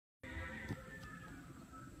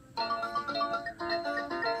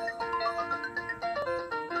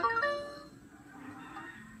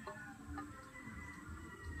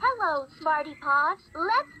Hello, Smarty Paws.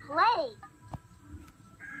 Let's play.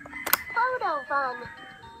 Photo fun.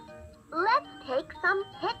 Let's take some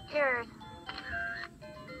pictures.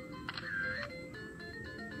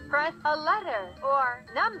 Press a letter or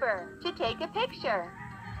number to take a picture.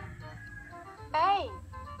 A.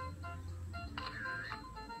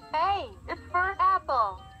 A is for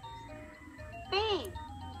apple. B.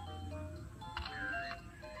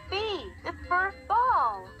 B is for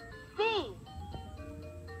ball. C.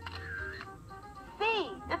 C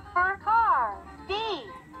is for car. D.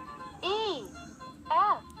 E.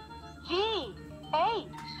 F. G. H.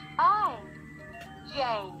 I. J.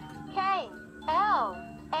 K. L.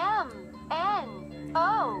 M. N.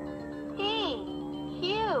 O. P.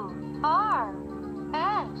 Q. R.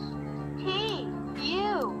 S. T.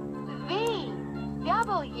 U. V.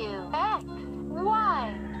 W. X.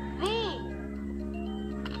 Y. Z.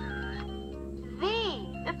 Z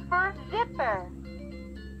is for zipper.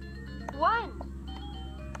 1,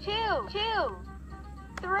 2,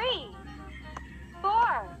 3,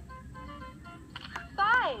 4,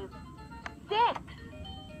 5, 6.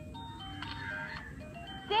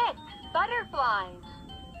 6 butterflies.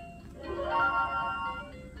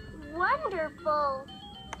 Wonderful.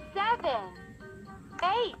 7,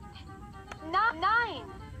 8, 9,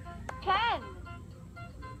 10.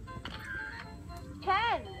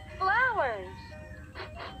 10 flowers.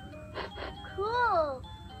 Cool.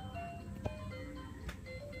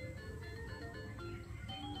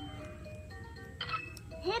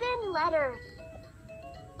 Hidden letters.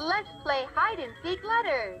 Let's play hide and seek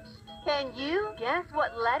letters. Can you guess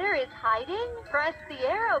what letter is hiding? Press the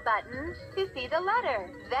arrow buttons to see the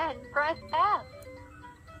letter. Then press F.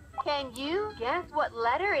 Can you guess what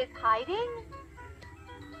letter is hiding?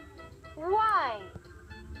 Y.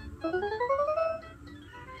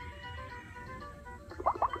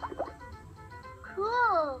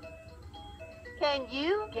 Cool. Can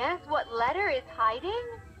you guess what letter is hiding?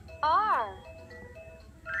 R.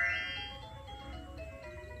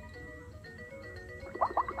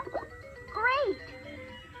 Great.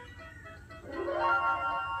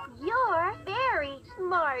 You're very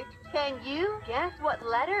smart. Can you guess what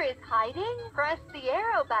letter is hiding? Press the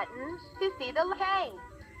arrow buttons to see the K.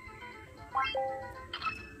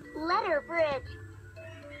 Letter bridge.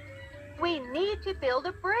 We need to build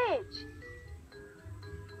a bridge.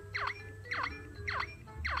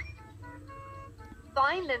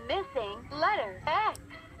 Find the missing letter X.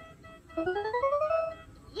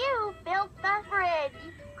 You built the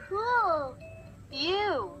bridge. Cool.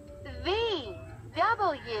 U, V,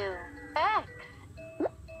 W, X.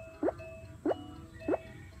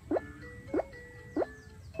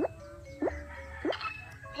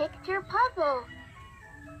 Picture puzzle.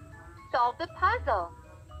 Solve the puzzle.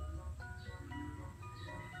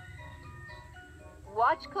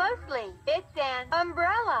 Watch closely. It's an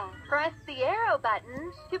umbrella. Press the arrow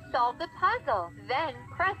buttons to solve the puzzle. Then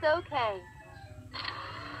press OK.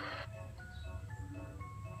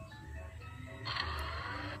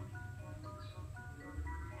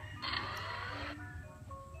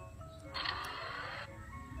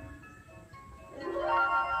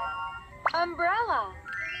 Umbrella.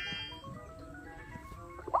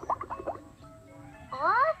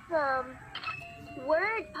 Awesome.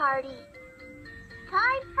 Word party.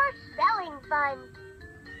 Time for spelling fun.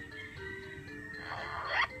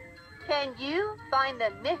 Can you find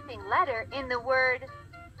the missing letter in the word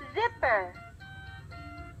zipper?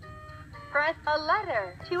 Press a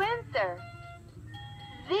letter to answer.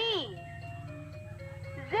 Z.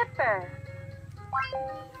 Zipper.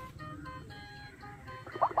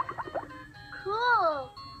 Cool.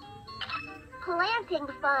 Planting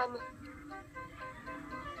fun.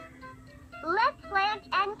 Let's plant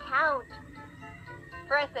and count.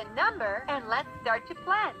 Press a number and let's start to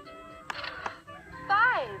plant.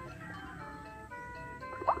 5.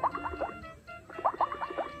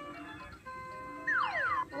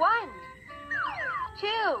 1, 2,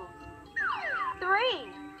 3,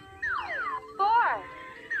 4,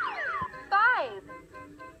 5.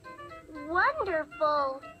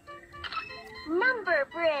 Wonderful. Number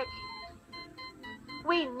bridge.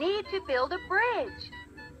 We need to build a bridge.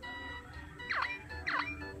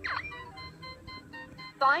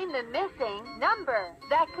 Find the missing number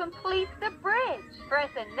that completes the bridge.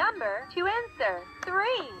 Press a number to answer.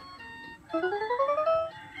 3.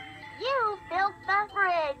 You built the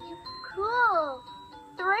bridge. Cool.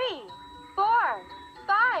 3, 4,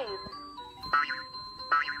 5.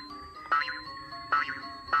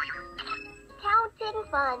 Counting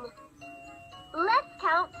fun. Let's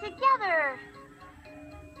count together.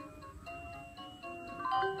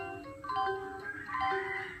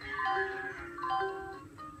 1,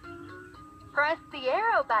 Press the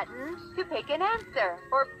arrow buttons to pick an answer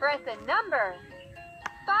or press a number.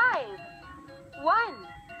 5. 1,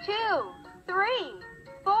 2, 3,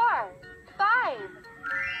 4, 5.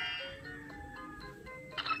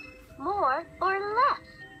 More or less?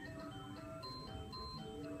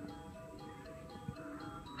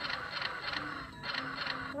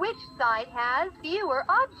 Which side has fewer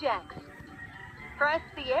objects? Press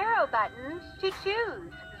the arrow buttons to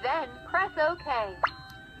choose, then press OK.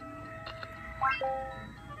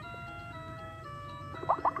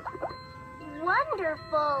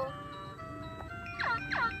 Wonderful!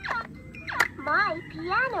 My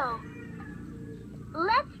piano.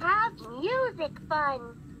 Let's have music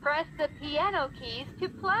fun. Press the piano keys to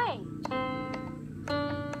play.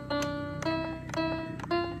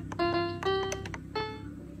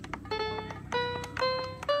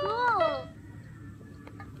 Cool.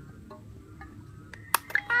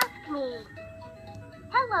 Ask me.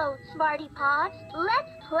 Hello, Smarty Pods.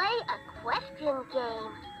 Let's play a question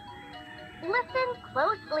game. Listen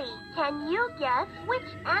closely. Can you guess which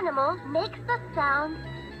animal makes the sound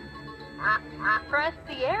Press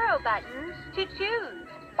the arrow buttons to choose.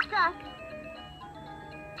 duck?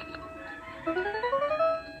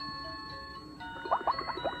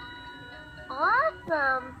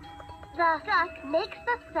 Awesome! The duck makes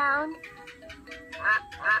the sound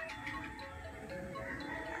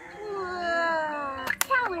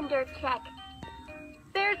calendar check.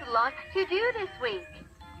 There's lots to do this week.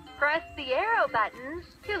 Press the arrow buttons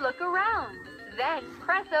to look around, then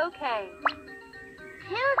press OK.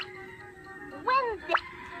 Tuesday, Wednesday,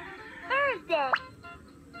 Thursday,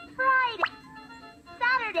 Friday,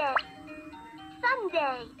 Saturday,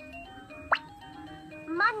 Sunday,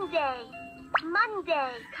 Monday,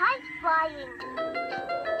 kite flying.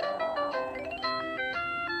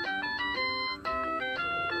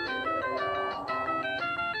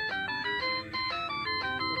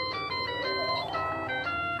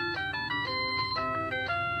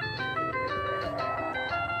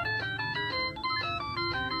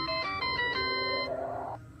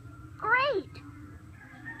 Great!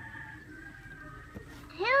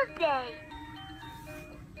 Tuesday.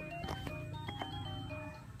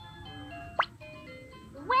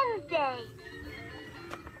 Wednesday.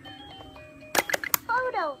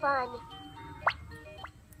 Photo fun.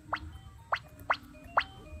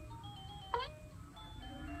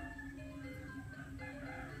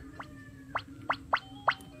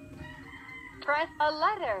 Press a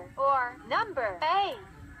letter or number. A,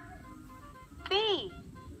 B,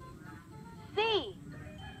 C.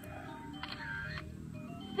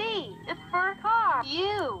 C is for car.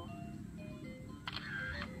 U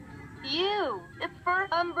is for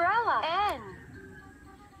umbrella.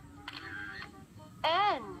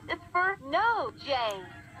 N is for no. J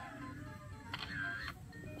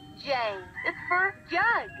is for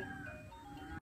jug.